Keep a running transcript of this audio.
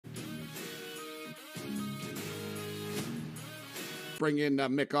bring in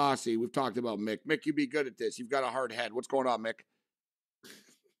Mick Ossie. We've talked about Mick. Mick, you be good at this. You've got a hard head. What's going on, Mick?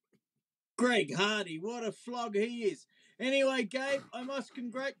 Greg Hardy, what a flog he is. Anyway, Gabe, I must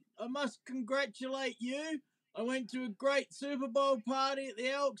congratulate you. I went to a great Super Bowl party at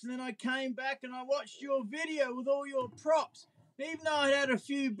the Elks, and then I came back and I watched your video with all your props. And even though I'd had a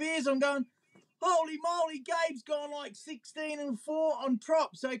few beers, I'm going, holy moly, Gabe's gone like 16-4 on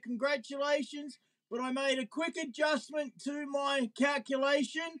props. So congratulations. But I made a quick adjustment to my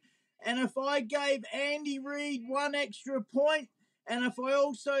calculation, and if I gave Andy Reid 1 extra point, and if I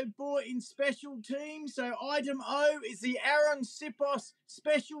also bought in special teams, so item O is the Aaron Sipos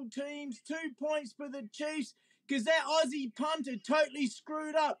special teams, 2 points for the Chiefs, because that Aussie punter totally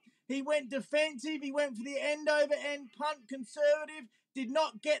screwed up. He went defensive, he went for the end-over-end punt conservative, did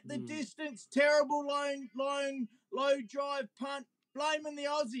not get the distance, terrible low drive punt, blaming the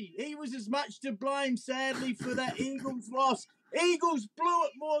Aussie. He was as much to blame, sadly, for that Eagles loss. Eagles blew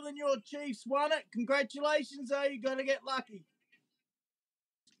it more than your Chiefs won it. Congratulations, though, you got to get lucky.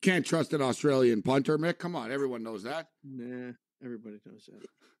 Can't trust an Australian punter, Mick. Come on, everyone knows that. Nah, everybody knows that.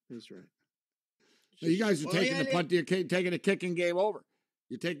 He's right. You guys are taking the punt. You're taking a kicking game over.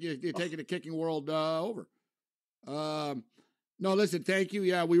 You're taking a kicking world over. No, listen, thank you.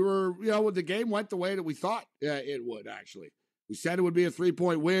 Yeah, we were, the game went the way that we thought it would, actually. We said it would be a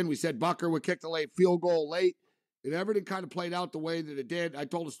 3-point win. We said Bucker would kick the late field goal late. And everything kind of played out the way that it did. I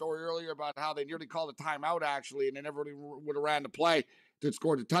told a story earlier about how they nearly called a timeout, actually, and then everybody would have ran the play that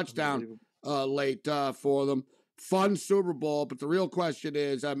scored a touchdown late for them. Fun Super Bowl, but the real question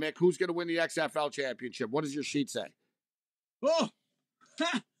is, Mick, who's going to win the XFL championship? What does your sheet say? Oh,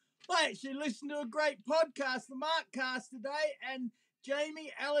 I actually listened to a great podcast, the Markcast today, and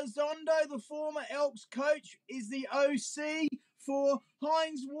Jamie Elizondo, the former Elks coach, is the OC for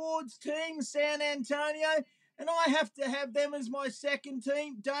Hines Ward's team, San Antonio. And I have to have them as my second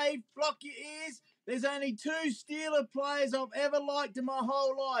team. Dave, block your ears. There's only 2 Steeler players I've ever liked in my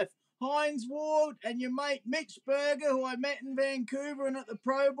whole life. Hines Ward and your mate Mitch Berger, who I met in Vancouver and at the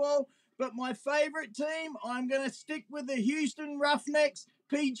Pro Bowl. But my favorite team, I'm going to stick with the Houston Roughnecks.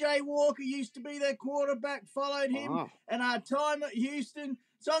 PJ Walker used to be their quarterback, followed him, and our time at Houston.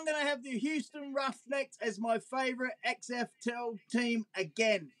 So I'm going to have the Houston Roughnecks as my favorite XFL team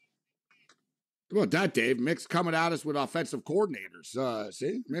again. How about that, Dave? Mick's coming at us with offensive coordinators.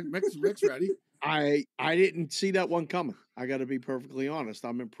 See? Mick's ready. I didn't see that one coming. I got to be perfectly honest.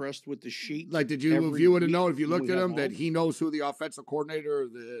 I'm impressed with the sheet. Like, if you would have known, if you looked at him, that he knows who the offensive coordinator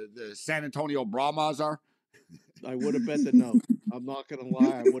of the San Antonio Brahmas are? I would have bet the no. I'm not going to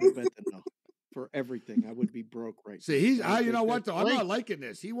lie. I would have bet the no. For everything. I would be broke right now. See, you know what, though? I'm not liking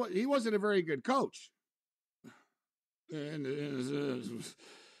this. He wasn't a very good coach. And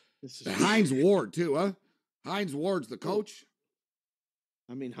Hines Ward, too, huh? Hines Ward's the coach.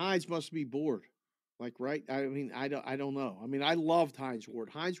 I mean, Hines must be bored. Like, right? I mean, I don't know. I mean, I loved Hines Ward.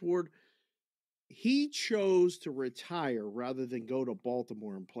 Hines Ward, he chose to retire rather than go to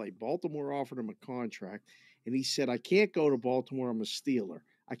Baltimore and play. Baltimore offered him a contract, and he said, I can't go to Baltimore. I'm a Steeler.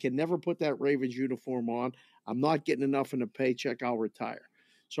 I can never put that Ravens uniform on. I'm not getting enough in a paycheck. I'll retire.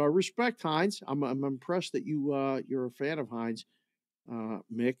 So I respect Hines. I'm impressed that you're a fan of Hines,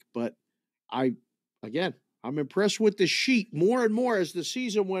 Mick. But I'm impressed with the sheet more and more as the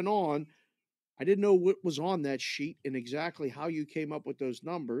season went on. I didn't know what was on that sheet and exactly how you came up with those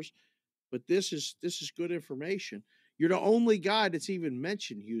numbers, but this is good information. You're the only guy that's even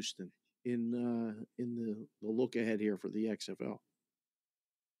mentioned Houston in the look ahead here for the XFL.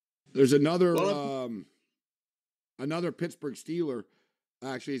 There's another Pittsburgh Steeler,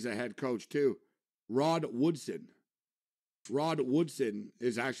 actually, is a head coach too. Rod Woodson. Rod Woodson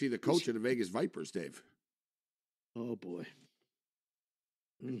is actually the coach of the Vegas Vipers, Dave. Oh boy.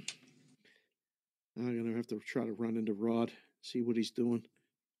 I'm gonna have to try to run into Rod, see what he's doing.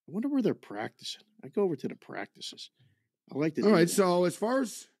 I wonder where they're practicing. I go over to the practices. I like to. All right. So as far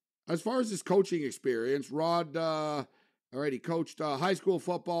as his coaching experience, Rod. He coached high school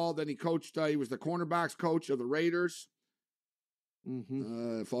football. Then he coached. He was the cornerbacks coach of the Raiders.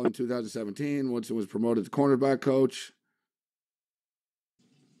 Following 2017, Woodson was promoted to cornerback coach.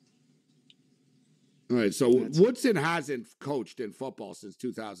 All right, so Woodson hasn't coached in football since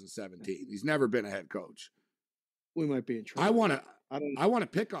 2017. He's never been a head coach. We might be in trouble. I want to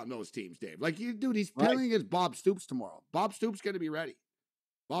pick on those teams, Dave. Like, dude, he's playing against Bob Stoops tomorrow. Bob Stoops going to be ready.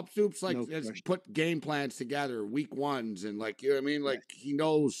 Bob Stoops has put game plans together, week ones, and you know what I mean. Like he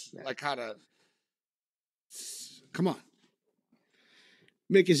knows how to. Come on,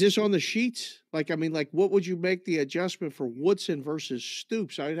 Mick, is this on the sheets? Like, I mean, like, what would you make the adjustment for Woodson versus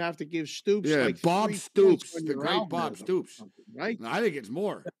Stoops? I'd have to give Stoops like Bob 3 Stoops, points when the you're great Bob algorithm or Stoops. something, right? And I think it's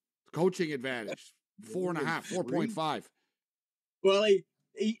more. Coaching advantage. 4.5, 3? 4.5. Well,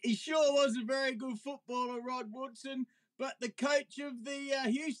 he sure was a very good footballer, Rod Woodson. But the coach of the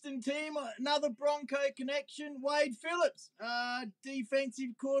Houston team, another Bronco connection, Wade Phillips,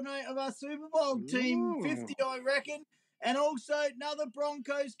 defensive coordinator of our Super Bowl team, 50, I reckon. And also another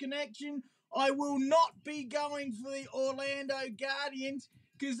Broncos connection. I will not be going for the Orlando Guardians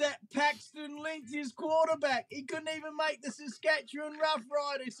because that Paxton Lynch is quarterback. He couldn't even make the Saskatchewan Rough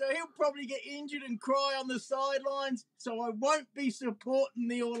Riders, so he'll probably get injured and cry on the sidelines. So I won't be supporting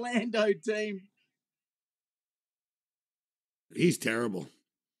the Orlando team. He's terrible.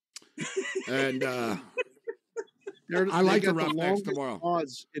 And I They like the got Roughnecks longest tomorrow.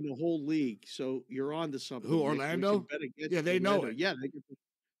 odds in the whole league, so you're on to something. Who, Mick. We Orlando? can bet against Yeah, they know Orlando. it. Yeah,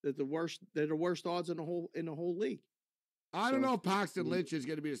 they're the worst. They're the worst odds in the whole league. I don't know if Paxton Lynch is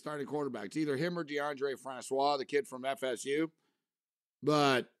going to be the starting quarterback. It's either him or DeAndre Francois, the kid from FSU.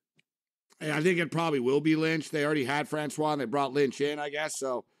 But I think it probably will be Lynch. They already had Francois and they brought Lynch in, I guess.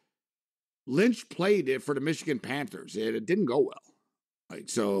 So Lynch played it for the Michigan Panthers. It didn't go well.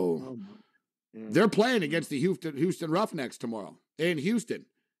 They're playing against the Houston Roughnecks tomorrow in Houston.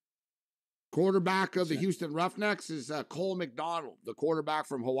 Quarterback of the Houston Roughnecks is Cole McDonald, the quarterback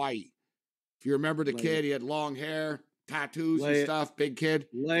from Hawaii. If you remember the kid, he had long hair, tattoos and stuff, big kid.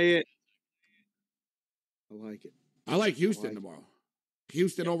 Lay it. I like it. I like Houston tomorrow.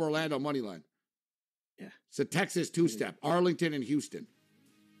 Houston over Orlando money line. Yeah. It's a Texas two-step. Arlington and Houston.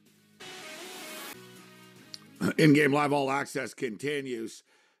 In-game live all access continues.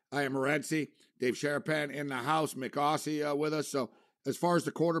 I am Morency, Dave Sharapan in the house, Mick Aussie with us. So as far as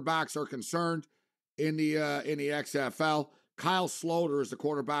the quarterbacks are concerned in the XFL, Kyle Sloter is the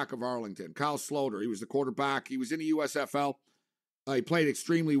quarterback of Arlington. Kyle Sloter, he was the quarterback. He was in the USFL. He played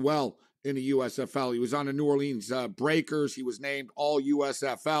extremely well in the USFL. He was on the New Orleans Breakers. He was named All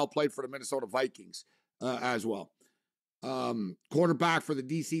USFL, played for the Minnesota Vikings as well. Quarterback for the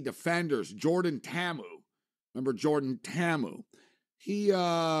DC Defenders, Jordan Tamu. Remember Jordan Tamu? He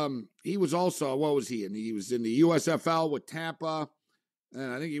was also, what was he in? He was in the USFL with Tampa,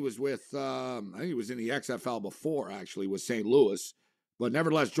 and I think he was with, I think he was in the XFL before, actually, with St. Louis. But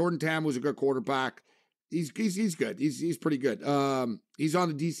nevertheless, Jordan Tamu was a good quarterback. He's good. He's pretty good. He's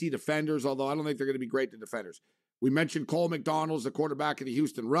on the DC Defenders, although I don't think they're going to be great, the Defenders. We mentioned Cole McDonald's the quarterback of the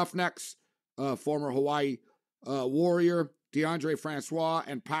Houston Roughnecks, former Hawaii Warrior. DeAndre Francois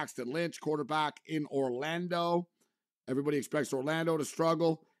and Paxton Lynch, quarterback in Orlando. Everybody expects Orlando to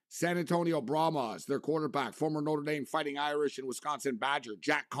struggle. San Antonio Brahmas, their quarterback, former Notre Dame Fighting Irish and Wisconsin Badger,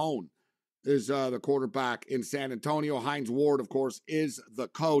 Jack Cohn, is the quarterback in San Antonio. Hines Ward, of course, is the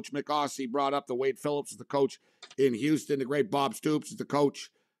coach. Mick Aussie brought up the Wade Phillips is the coach in Houston. The great Bob Stoops is the coach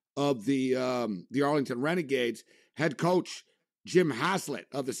of the Arlington Renegades. Head coach Jim Haslett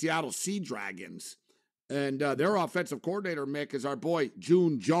of the Seattle Sea Dragons. And their offensive coordinator, Mick, is our boy,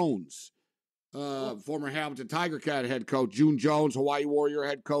 June Jones, former Hamilton Tiger Cat head coach. June Jones, Hawaii Warrior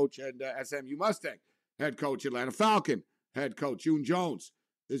head coach, and SMU Mustang head coach, Atlanta Falcon head coach. June Jones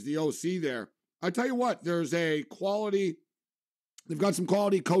is the OC there. I tell you what, there's a quality, they've got some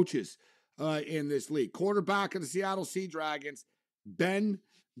quality coaches in this league. Quarterback of the Seattle Sea Dragons, Ben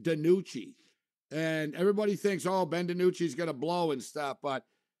DiNucci. And everybody thinks, oh, Ben DiNucci's going to blow and stuff, but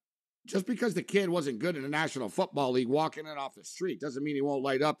just because the kid wasn't good in the National Football League walking in off the street doesn't mean he won't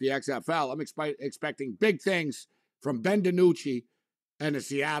light up the XFL. I'm expecting big things from Ben DiNucci and the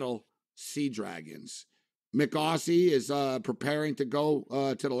Seattle Sea Dragons. Mick Aussie is preparing to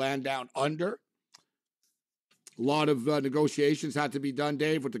go to the land down under. A lot of negotiations had to be done,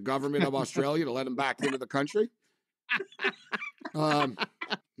 Dave, with the government of Australia to let him back into the country.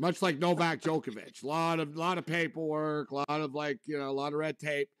 Much like Novak Djokovic. A lot of paperwork, a lot of a lot of red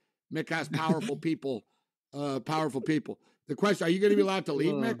tape. Mick has powerful people. The question, are you going to be allowed to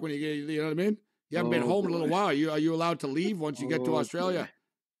leave, Mick, when you know what I mean? You haven't been home in a little while. Are you allowed to leave once you get to Australia?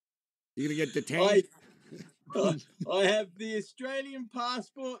 You're going to get detained? I have the Australian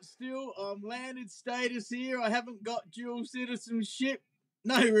passport still. I'm landed status here. I haven't got dual citizenship.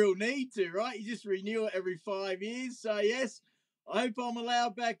 No real need to, right? You just renew it every 5 years. So, yes, I hope I'm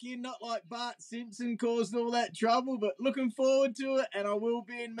allowed back in, not like Bart Simpson caused all that trouble, but looking forward to it, and I will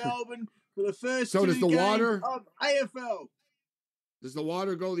be in Melbourne for the first two games of AFL. Does the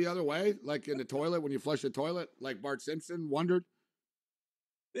water go the other way, like in the toilet when you flush the toilet, like Bart Simpson wondered?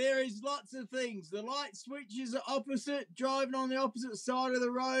 There is lots of things. The light switches are opposite, driving on the opposite side of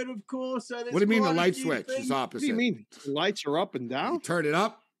the road, of course. So there's What do you mean the quite a light few switch things. is opposite? What do you mean? The lights are up and You down? turn it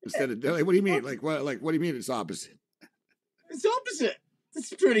up instead of what do you mean? Like what do you mean it's opposite? It's opposite.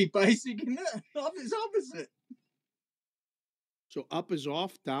 It's pretty basic, isn't it? It's opposite. So up is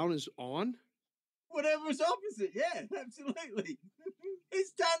off, down is on? Whatever's opposite, yeah, absolutely.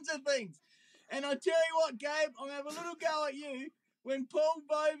 It's tons of things. And I tell you what, Gabe, I'm going to have a little go at you. When Paul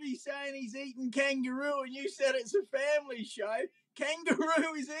Bovey's saying he's eating kangaroo and you said it's a family show,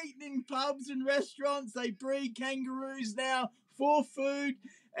 kangaroo is eaten in pubs and restaurants. They breed kangaroos now for food,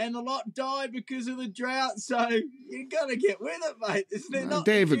 and a lot die because of the drought. So you got to get with it, mate. They're not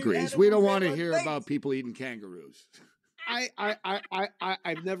Dave the cute agrees. We don't animals want to everyone hear thinks. about people eating kangaroos.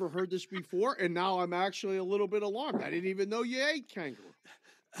 I've never heard this before, and now I'm actually a little bit alarmed. I didn't even know you ate kangaroo.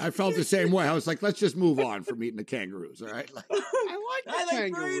 I felt the same way. I was like, let's just move on from eating the kangaroos, all right? Like, I like the No, they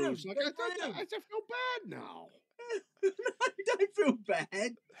breed 'em. kangaroos. Like, They I breed 'em. feel bad now. Don't feel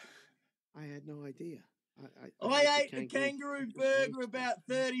bad. I had no idea. I like ate the kangaroo burger about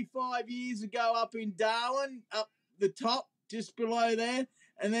 35 years ago up in Darwin, up the top, just below there.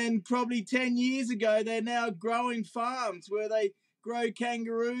 And then probably 10 years ago, they're now growing farms where they grow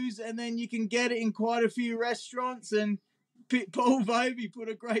kangaroos, and then you can get it in quite a few restaurants. And Paul Vovey put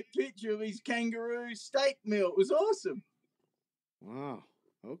a great picture of his kangaroo steak meal. It was awesome. Wow.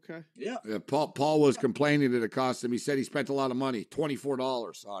 Okay. Yeah. Paul was complaining that it cost him. He said he spent a lot of money,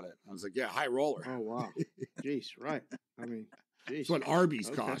 $24 on it. I was like, yeah, high roller. Oh, wow. Jeez, right. I mean, jeez. That's what Arby's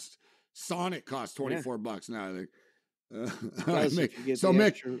Okay. cost. Sonic costs $24 now, I think. Does Mick, if you get so the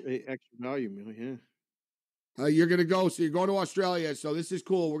Mick, extra value meal, yeah. you're going to go. So you're going to Australia. So this is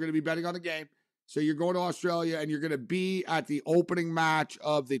cool. We're going to be betting on the game. So you're going to Australia, and you're going to be at the opening match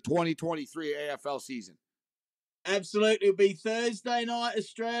of the 2023 AFL season. Absolutely. It'll be Thursday night,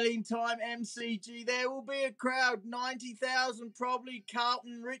 Australian time, MCG. There will be a crowd, 90,000 probably,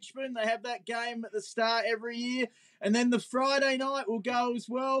 Carlton, Richmond. They have that game at the start every year. And then the Friday night will go as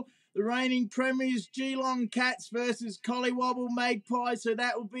well. The reigning premiers, Geelong Cats versus Collywobble Magpies. So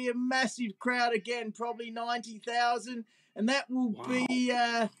that will be a massive crowd again, probably 90,000. And that will be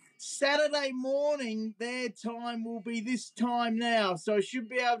Saturday morning. Their time will be this time now. So I should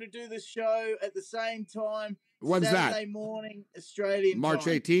be able to do the show at the same time. When's Saturday that? morning, Australian March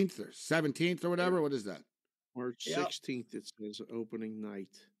time. 18th or 17th or whatever? What is that? March 16th, it says opening night.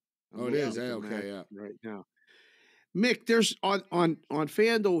 Oh, it is. Okay, yeah. Right now. Mick, there's on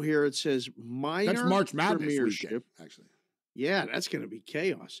FanDuel here, it says minor That's March Madness premiership. weekend, actually. Yeah, that's going to be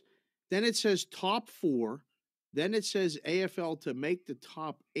chaos. Then it says top 4. Then it says AFL to make the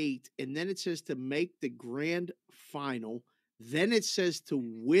top 8. And then it says to make the grand final. Then it says to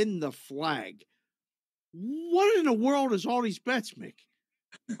win the flag. What in the world is all these bets, Mick?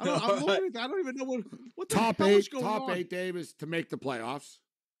 I don't even know what the Top hell eight. is going Top on. 8, Dave, is to make the playoffs.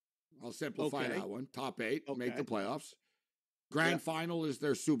 I'll simplify Okay. that one. Top 8, make the Okay. playoffs. Grand final is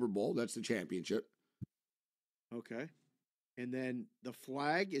their Super Bowl. That's the championship. Okay. And then the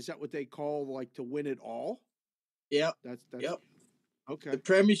flag, is that what they call like to win it all? Yep. That's Yep. Okay. The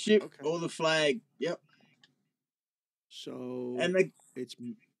premiership Okay. or the flag. Yep. So And the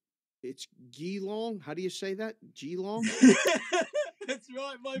it's Geelong. How do you say that? Geelong? That's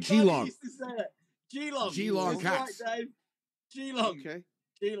right. My Geelong. brother used to say that. Geelong. Geelong That's Cats. right, Dave. Geelong. Okay.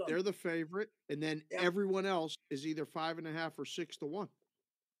 Geelong. They're the favorite. And then Yep. everyone else is either 5.5 or 6 to 1.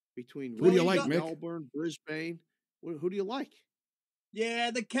 Between Who do you Well, like, got- Mick? Melbourne, Brisbane. Who do you like?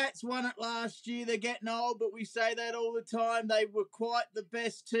 Yeah, the Cats won it last year. They're getting old, but we say that all the time. They were quite the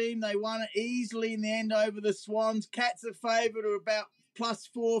best team. They won it easily in the end over the Swans. Cats are favoured at about plus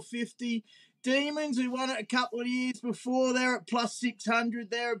 450. Demons, who won it a couple of years before, they're at plus 600.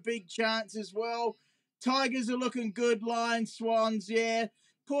 They're a big chance as well. Tigers are looking good. Lions, Swans, yeah.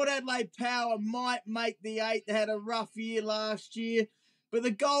 Port Adelaide Power might make the 8. They had a rough year last year. But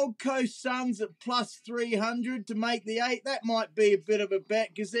the Gold Coast Suns at plus 300 to make the 8, that might be a bit of a bet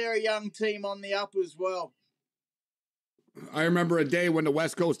because they're a young team on the up as well. I remember a day when the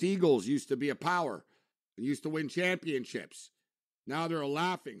West Coast Eagles used to be a power and used to win championships. Now they're a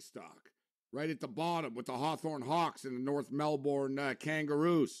laughing stock, right at the bottom with the Hawthorn Hawks and the North Melbourne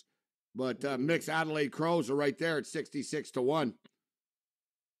Kangaroos. But Mixed Adelaide Crows are right there at 66 to 1.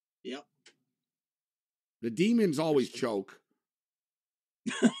 Yep. The Demons always choke.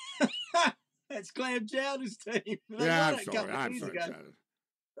 That's Clam Chowder's team. They Yeah, won I'm it a sorry. couple of I'm years sorry, ago. Chowder.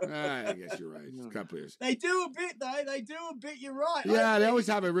 I guess you're right. It's a couple years. They do a bit, though. They do a bit. You're right. Yeah, they always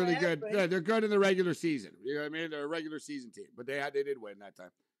have a They really have good. been. Yeah, they're good in the regular season. You know what I mean? They're a regular season team, but they did win that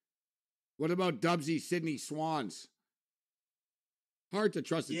time. What about Dubsy Sydney Swans? Hard to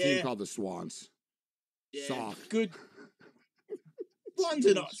trust a team called the Swans. Yeah, Soft. good. Swans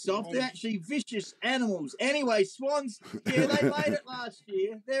are not soft. They're actually vicious animals. Anyway, Swans, yeah, they made it last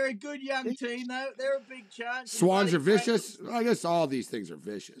year. They're a good young team, though. They're a big chance. Swans are vicious? I guess all these things are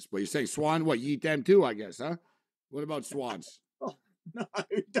vicious. But you're saying Swan, what, you eat them too, I guess, huh? What about swans? Oh, no,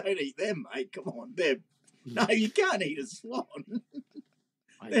 don't eat them, mate. Come on. No, you can't eat a swan.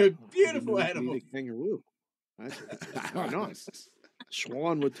 They're beautiful animals. Eat a kangaroo. Why not?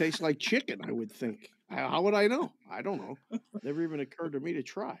 Swan would taste like chicken, I would think. How would I know? I don't know. Never even occurred to me to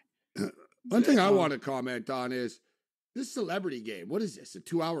try. One thing I want to comment on is this celebrity game. What is this? A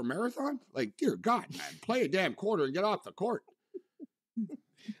 2-hour marathon? Like, dear God, man, play a damn quarter and get off the court.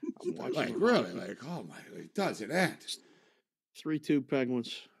 Like, really? Like, oh my, it doesn't end. 3-2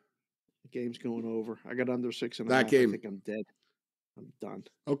 Penguins. The game's going over. I got under 6.5. That game. I think I'm dead. I'm done.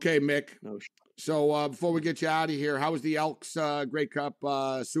 Okay, Mick. No. So before we get you out of here, how was the Elks Grey Cup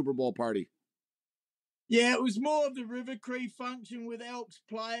Super Bowl party? Yeah, it was more of the River Cree function with Elks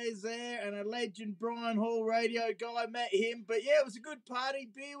players there and a legend, Brian Hall, radio guy, met him. But yeah, it was a good party.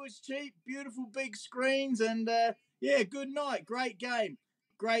 Beer was cheap, beautiful big screens, and yeah, good night. Great game.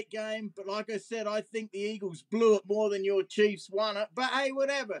 Great game. But like I said, I think the Eagles blew it more than your Chiefs won it. But hey,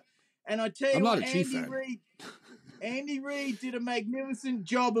 whatever. And I tell you what, Andy Reid did a magnificent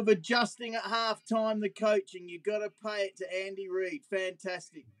job of adjusting at halftime the coaching. You got to pay it to Andy Reid.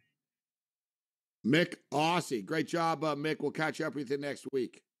 Fantastic. Mick Aussie. Great job, Mick. We'll catch up with you next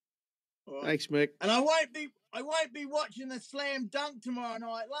week. Right. Thanks, Mick. And I won't be watching the slam dunk tomorrow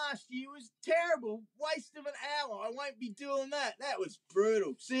night. Last year was terrible. Waste of an hour. I won't be doing that. That was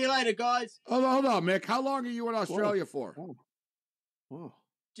brutal. See you later, guys. Hold on, Mick. How long are you in Australia for? Whoa.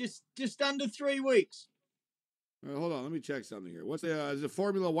 Just under 3 weeks. Hold on, let me check something here. What's is the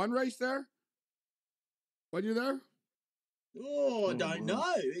Formula One race there? When you there? Oh, I don't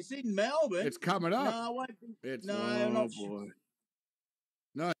know. It's in Melbourne. It's coming up. No, I won't be. It's not sure.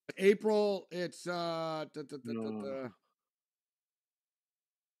 No, April. It's April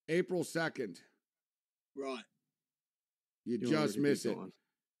 2nd. Right. You just miss it.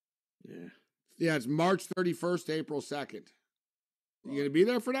 Yeah. Yeah, it's March 31st, April 2nd. You gonna be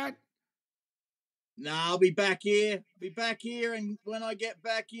there for that? No, I'll be back here. And when I get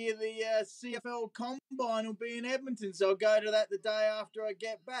back here, the CFL Combine will be in Edmonton, so I'll go to that the day after I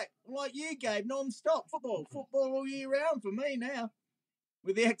get back. Like you, Gabe, non-stop football all year round for me now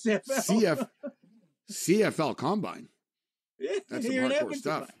with the XFL. CFL Combine. Yeah, that's some hardcore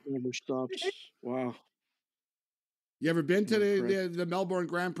stuff. Never stops. Wow. You ever been to the Melbourne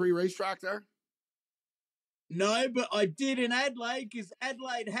Grand Prix racetrack there? No, but I did in Adelaide because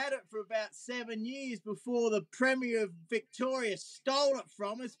Adelaide had it for about 7 years before the Premier of Victoria stole it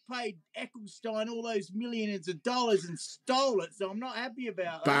from us, paid Ecclestone all those millions of dollars and stole it. So I'm not happy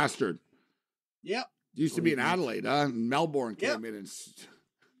about that. Bastard. Yep. It used to be in Adelaide, huh? Melbourne came in and...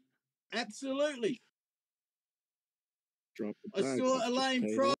 Absolutely. I saw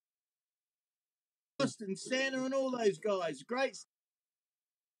Elaine Frost and Santa and all those guys. Great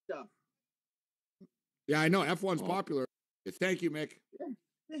stuff. Yeah, I know. F1's popular. Thank you, Mick. Yeah.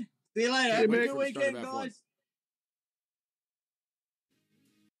 See you later. Have a good weekend, guys.